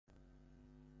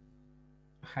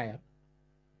Hi,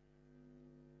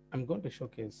 I'm going to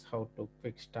showcase how to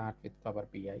quick start with Power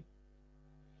BI.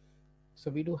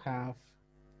 So we do have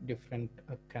different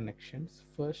connections.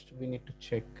 First, we need to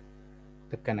check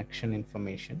the connection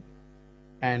information.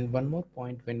 And one more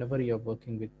point, whenever you're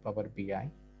working with Power BI,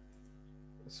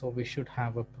 so we should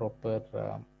have a proper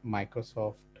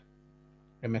Microsoft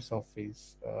MS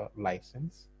Office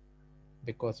license,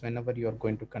 because whenever you are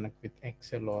going to connect with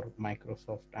Excel or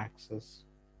Microsoft Access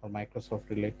or Microsoft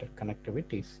related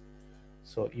connectivities,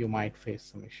 so you might face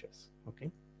some issues.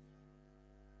 Okay.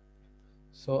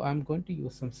 So I'm going to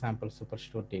use some sample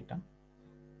superstore data.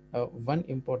 One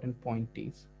important point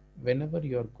is, whenever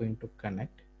you are going to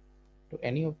connect to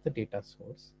any of the data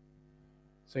source,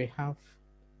 so you have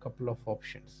a couple of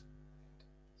options.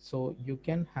 So you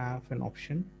can have an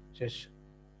option, just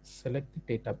select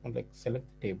the data, like select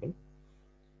the table.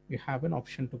 You have an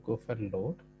option to go for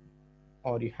load,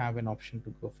 or you have an option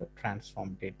to go for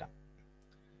transform data.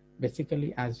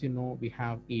 Basically, as you know, we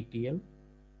have ETL,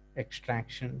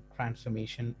 extraction,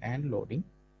 transformation, and loading.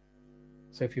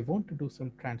 So if you want to do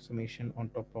some transformation on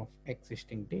top of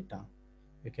existing data,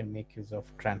 you can make use of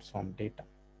transform data.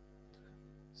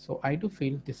 So I do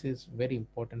feel this is very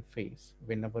important phase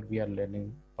whenever we are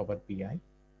learning Power BI,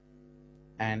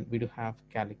 and we do have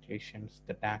calculations,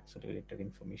 the tax related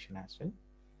information as well.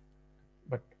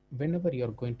 But whenever you're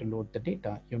going to load the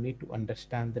data, you need to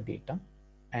understand the data.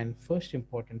 And first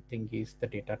important thing is the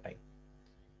data type.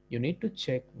 You need to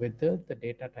check whether the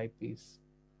data type is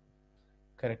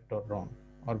correct or wrong,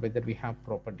 or whether we have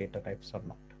proper data types or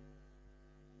not.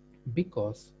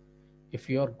 Because if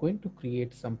you are going to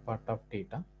create some part of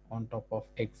data on top of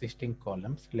existing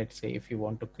columns, let's say if you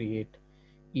want to create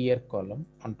year column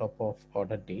on top of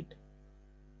order date,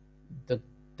 the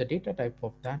the data type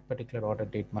of that particular order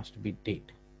date must be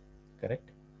date, correct?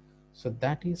 So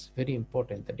that is very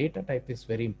important. The data type is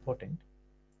very important.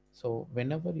 So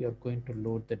whenever you're going to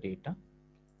load the data,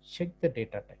 check the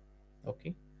data type.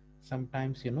 Okay.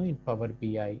 Sometimes, in Power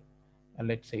BI,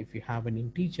 let's say if you have an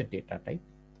integer data type,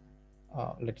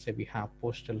 let's say we have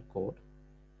postal code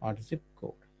or zip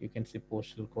code. You can see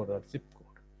postal code or zip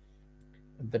code.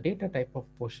 The data type of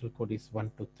postal code is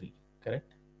 123,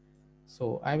 correct?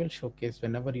 So I will showcase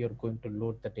whenever you're going to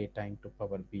load the data into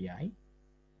Power BI.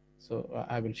 So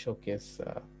I will showcase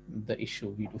the issue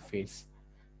we do face.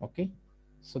 Okay.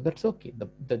 So that's okay.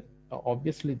 The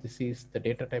Obviously this is the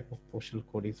data type of postal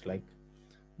code is like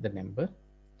the number,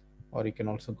 or you can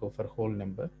also go for whole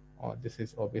number, or this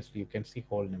is obviously you can see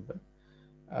whole number.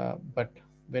 But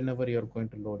whenever you're going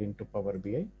to load into Power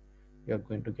BI, you're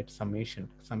going to get summation,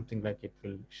 something like it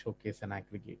will showcase an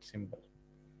aggregate symbol.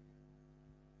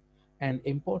 And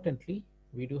importantly,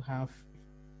 we do have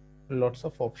lots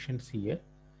of options here.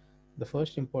 The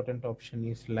first important option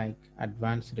is like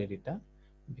advanced editor,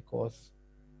 because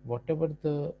whatever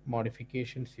the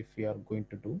modifications if we are going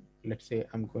to do, let's say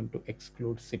I'm going to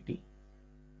exclude city.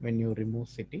 When you remove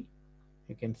city,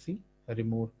 you can see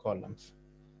remove columns.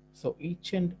 So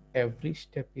each and every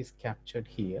step is captured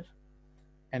here.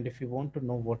 And if you want to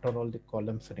know what are all the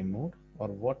columns removed, or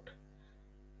what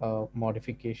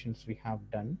modifications we have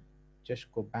done,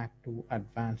 just go back to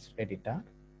advanced editor,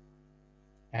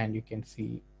 and you can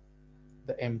see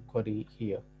the M query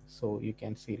here. So you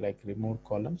can see like remove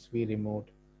columns, we removed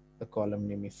the column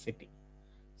name is city.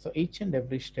 So each and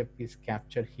every step is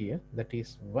captured here. That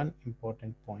is one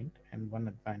important point and one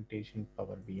advantage in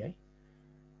Power BI.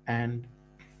 And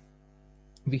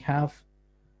we have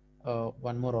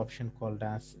one more option called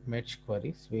as merge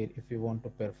queries, where if you want to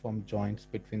perform joins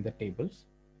between the tables,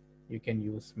 you can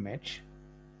use merge.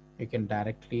 You can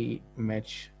directly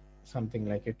merge, something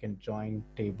like you can join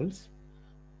tables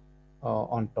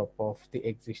on top of the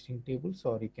existing tables,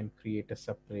 or you can create a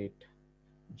separate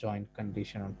join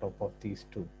condition on top of these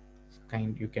two.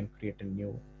 You can create a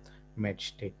new merge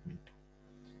statement.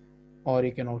 Or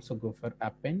you can also go for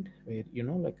append, where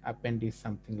like append is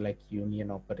something like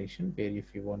union operation, where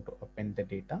if you want to append the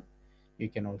data, you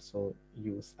can also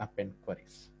use append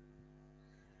queries.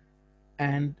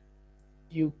 And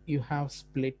you have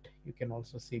split, you can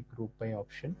also see group by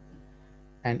option.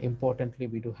 And importantly,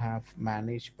 we do have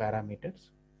manage parameters.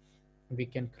 We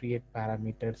can create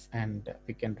parameters, and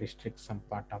we can restrict some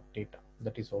part of data.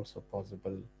 That is also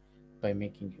possible by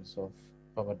making use of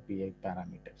Power BI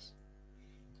parameters.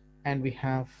 And we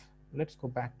have, let's go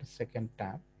back to second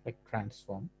tab, like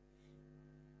transform.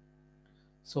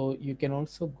 So you can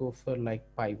also go for like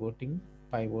pivoting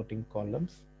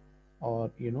columns,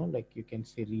 or like you can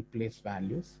say replace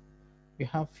values. You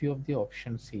have few of the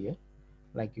options here,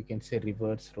 like you can say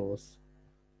reverse rows,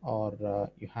 or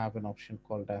you have an option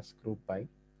called as group by.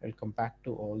 I'll come back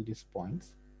to all these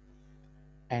points.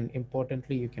 And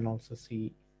importantly, you can also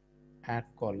see add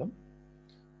column.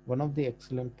 One of the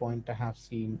excellent point I have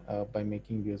seen by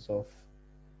making use of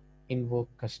invoke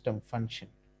custom function.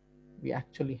 We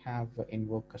actually have a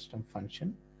invoke custom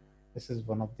function. This is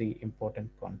one of the important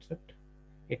concept.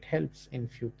 It helps in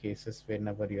few cases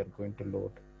whenever you're going to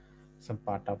load some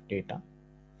part of data,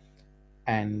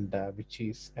 and which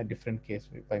is a different case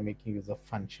by making use of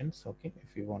functions. Okay,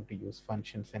 if you want to use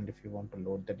functions and if you want to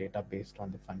load the data based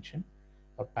on the function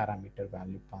or parameter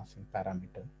value passing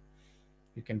parameter,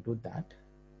 you can do that.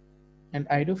 And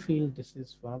I do feel this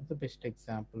is one of the best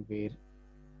example where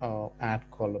add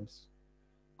column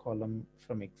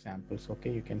from examples.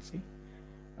 Okay, you can see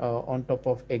on top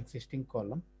of existing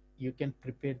column you can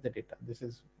prepare the data. This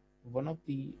is one of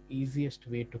the easiest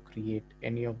way to create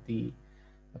any of the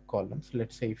columns.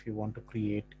 Let's say if you want to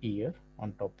create year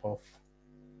on top of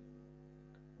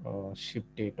ship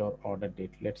date or order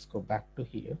date, let's go back to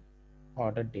here,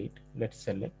 order date, let's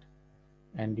select,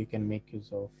 and you can make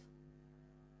use of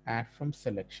add from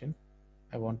selection.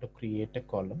 I want to create a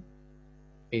column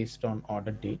based on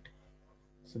order date.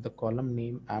 So the column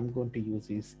name I'm going to use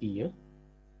is year.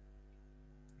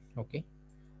 Okay,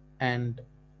 and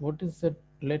what is it?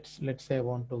 Let's say I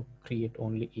want to create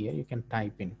only year. You can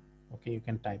type in, okay, you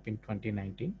can type in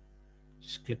 2019,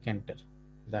 just click enter,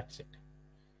 that's it.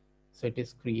 So it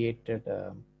is created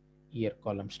year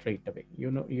column straight away.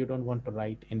 You know, you don't want to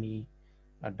write any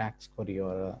dax query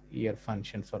or year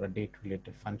functions or a date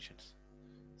related functions.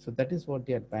 So that is what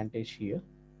the advantage here.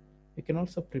 You can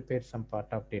also prepare some part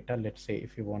of data. Let's say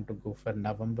if you want to go for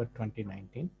November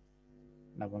 2019,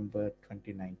 November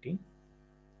 2019,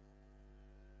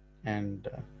 and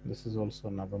this is also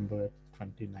November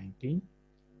 2019,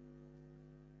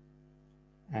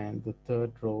 and the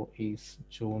third row is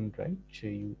June, right?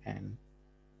 Jun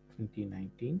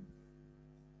 2019.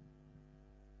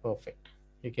 Perfect.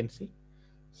 You can see.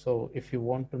 So if you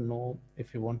want to know,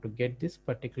 if you want to get this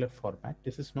particular format,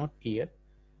 this is not year.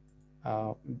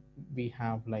 Uh, we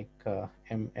have like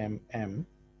MMM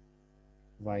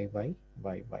YY.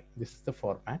 This is the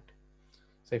format.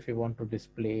 So if you want to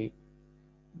display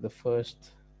the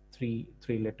first three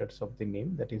letters of the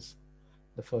name, that is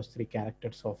the first three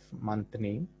characters of month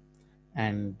name,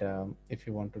 and if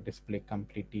you want to display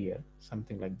complete year,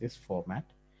 something like this format,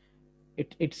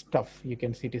 it's tough. You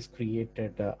can see it is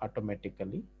created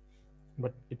automatically,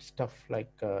 but it's tough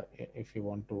like if you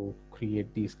want to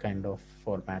create these kind of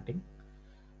formatting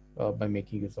by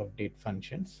making use of date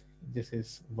functions. This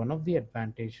is one of the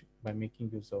advantage by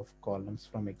making use of columns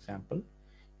from example.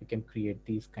 You can create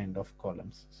these kind of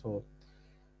columns. So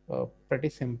pretty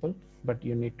simple, but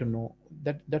you need to know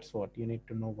that's what you need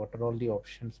to know, what are all the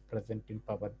options present in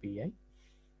Power BI.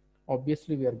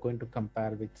 Obviously we are going to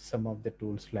compare with some of the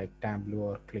tools like Tableau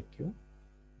or ClickView,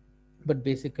 but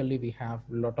basically we have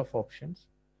a lot of options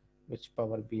which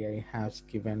Power BI has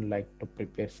given, like to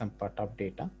prepare some part of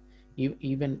data.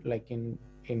 Even like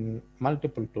in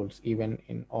multiple tools, even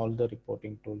in all the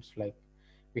reporting tools, like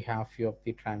we have few of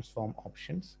the transform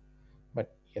options.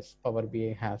 But yes, Power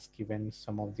BI has given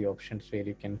some of the options where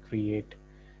you can create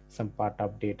some part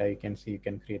of data. You can see you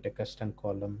can create a custom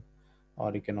column,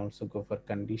 or you can also go for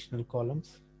conditional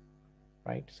columns,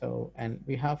 right? So, and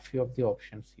we have few of the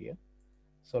options here.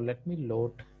 So let me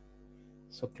load.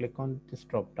 So click on this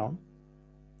drop down,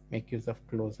 make use of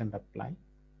close and apply.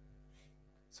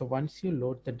 So once you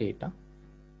load the data,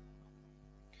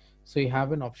 so you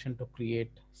have an option to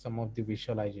create some of the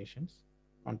visualizations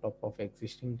on top of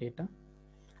existing data.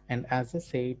 And as I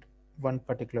said, one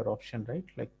particular option, right,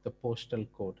 like the postal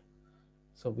code,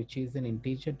 so which is an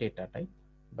integer data type,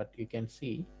 but you can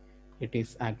see it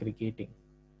is aggregating,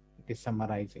 it is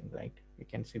summarizing, right? You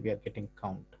can see we are getting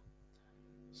count.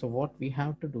 So what we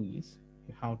have to do is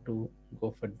you have to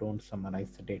go for don't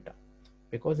summarize the data,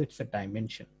 because it's a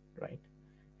dimension, right?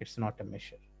 It's not a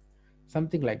measure,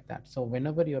 something like that. So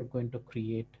whenever you're going to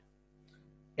create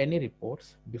any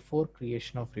reports, before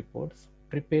creation of reports,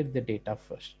 prepare the data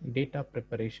first. Data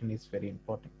preparation is very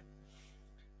important.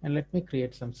 And let me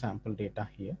create some sample data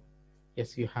here.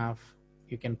 Yes, you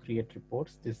can create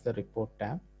reports. This is the report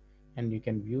tab, and you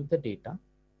can view the data,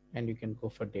 and you can go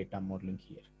for data modeling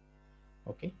here.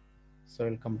 Okay, so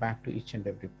I'll come back to each and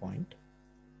every point.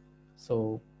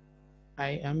 So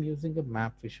I am using a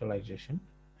map visualization,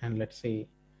 and let's say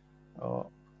uh,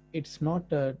 it's not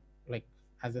like,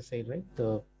 as I say, right,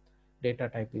 the data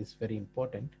type is very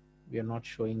important. We are not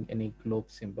showing any globe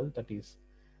symbol, that is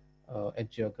a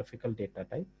geographical data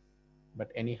type,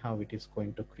 but anyhow it is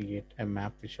going to create a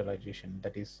map visualization.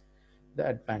 That is the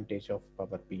advantage of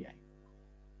Power BI.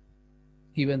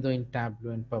 Even though in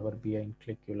Tableau and Power BI and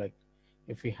Click, you like,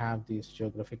 if we have these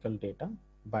geographical data,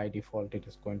 by default it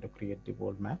is going to create the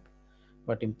world map.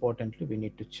 But importantly, we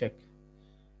need to check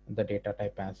the data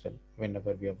type as well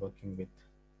whenever we are working with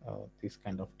this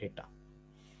kind of data.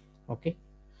 Okay,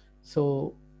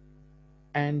 so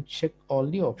and check all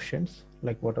the options,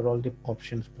 like what are all the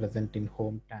options present in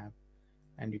home tab.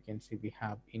 And you can see we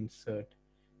have insert.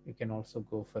 You can also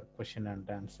go for question and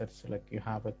answers, like you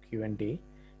have a Q&A,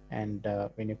 and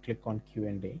when you click on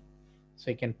Q&A, so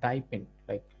you can type in,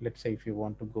 like let's say if you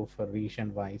want to go for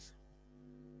region wise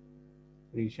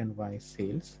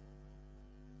sales.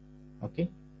 Okay,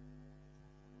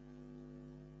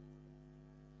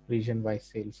 region-wise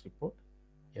sales report.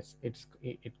 Yes,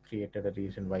 it created a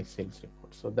region-wise sales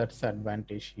report. So that's the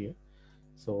advantage here.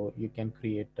 So you can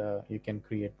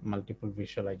create multiple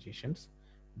visualizations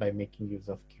by making use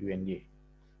of Q&A.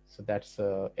 So that's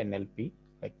NLP,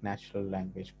 like natural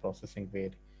language processing,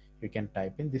 where you can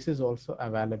type in. This is also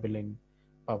available in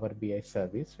Power BI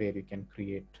service, where you can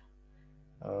create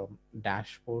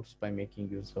dashboards by making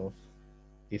use of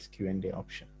this Q&A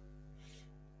option.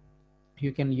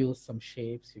 You can use some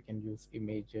shapes, you can use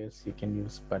images, you can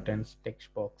use buttons, text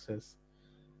boxes.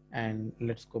 And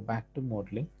let's go back to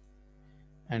modeling.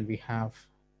 And we have,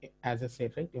 as I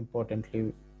said, right,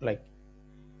 importantly, like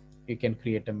you can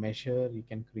create a measure, you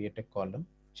can create a column.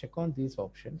 Check on these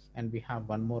options, and we have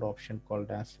one more option called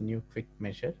as new quick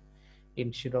measure.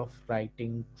 Instead of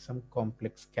writing some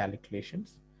complex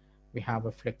calculations, we have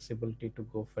a flexibility to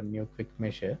go for new quick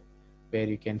measure, where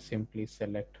you can simply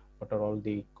select what are all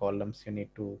the columns you need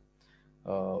to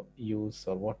use,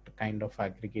 or what kind of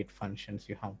aggregate functions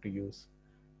you have to use,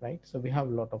 right? So we have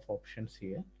a lot of options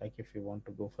here, like if you want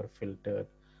to go for filter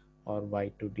or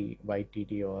y2d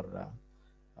ytd, or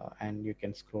and you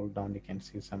can scroll down, you can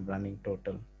see some running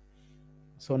total.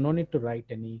 So no need to write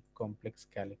any complex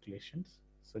calculations,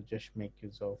 so just make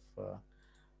use of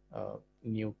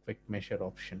new quick measure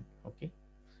option. Okay,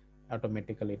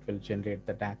 automatically it will generate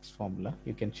the DAX formula,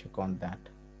 you can check on that.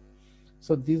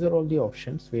 So these are all the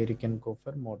options where you can go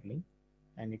for modeling,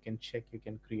 and you can check, you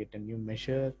can create a new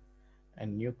measure, a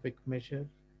new quick measure,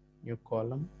 new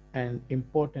column. And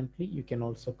importantly, you can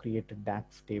also create a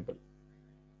DAX table.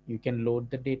 You can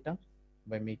load the data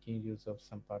by making use of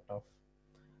some part of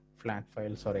flat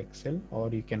files or Excel, or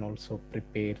you can also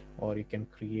prepare, or you can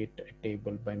create a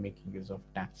table by making use of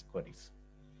DAX queries.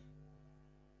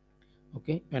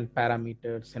 Okay, and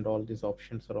parameters and all these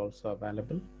options are also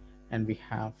available. And we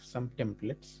have some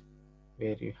templates,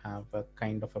 where you have a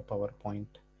kind of a PowerPoint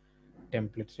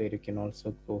templates, where you can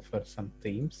also go for some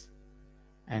themes.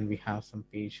 And we have some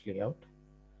page layout.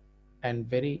 And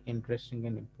very interesting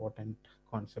and important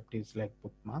concept is like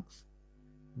bookmarks.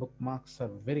 Bookmarks are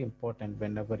very important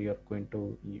whenever you're going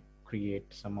to create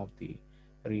some of the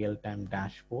real-time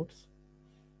dashboards.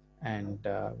 And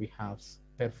we have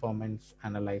performance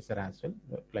analyzer as well,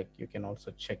 like you can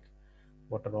also check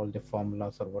what are all the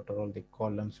formulas, or what are all the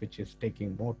columns which is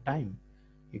taking more time.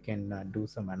 You can do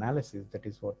some analysis. That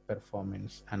is what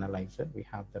performance analyzer, we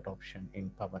have that option in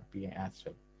Power BI as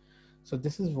well. So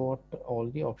this is what all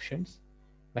the options.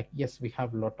 Like yes, we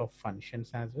have a lot of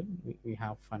functions as well. We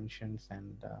have functions,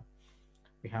 and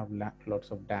we have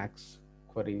lots of DAX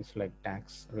queries, like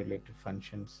DAX related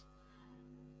functions,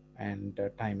 and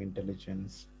time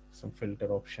intelligence, some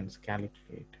filter options,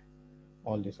 calculate,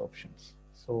 all these options.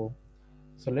 So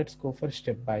let's go for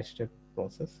step by step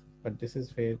process. But this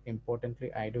is where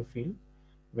importantly I do feel,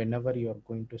 whenever you are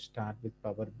going to start with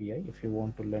Power BI, if you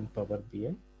want to learn Power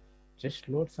BI, just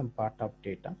load some part of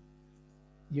data.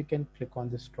 You can click on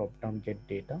this drop down, get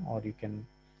data, or you can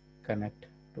connect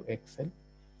to Excel,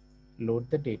 load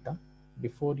the data.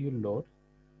 Before you load,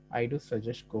 I do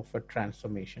suggest go for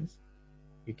transformations.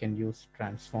 You can use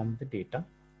transform the data,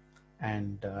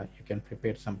 and you can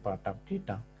prepare some part of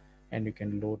data, and you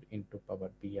can load into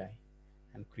Power BI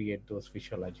and create those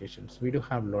visualizations. We do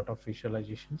have a lot of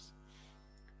visualizations,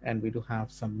 and we do have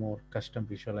some more custom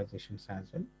visualizations as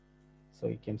well. So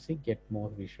you can see get more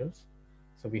visuals.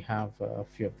 So we have a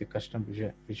few of the custom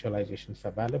visualizations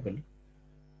available.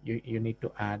 You need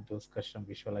to add those custom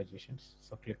visualizations.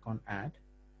 So click on add,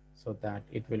 so that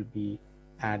it will be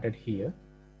added here,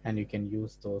 and you can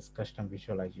use those custom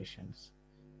visualizations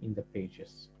in the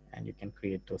pages, and you can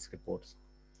create those reports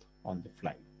on the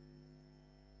fly.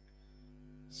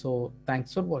 So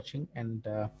thanks for watching, and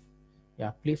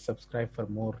yeah, please subscribe for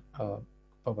more Power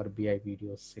BI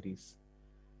videos series.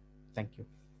 Thank you.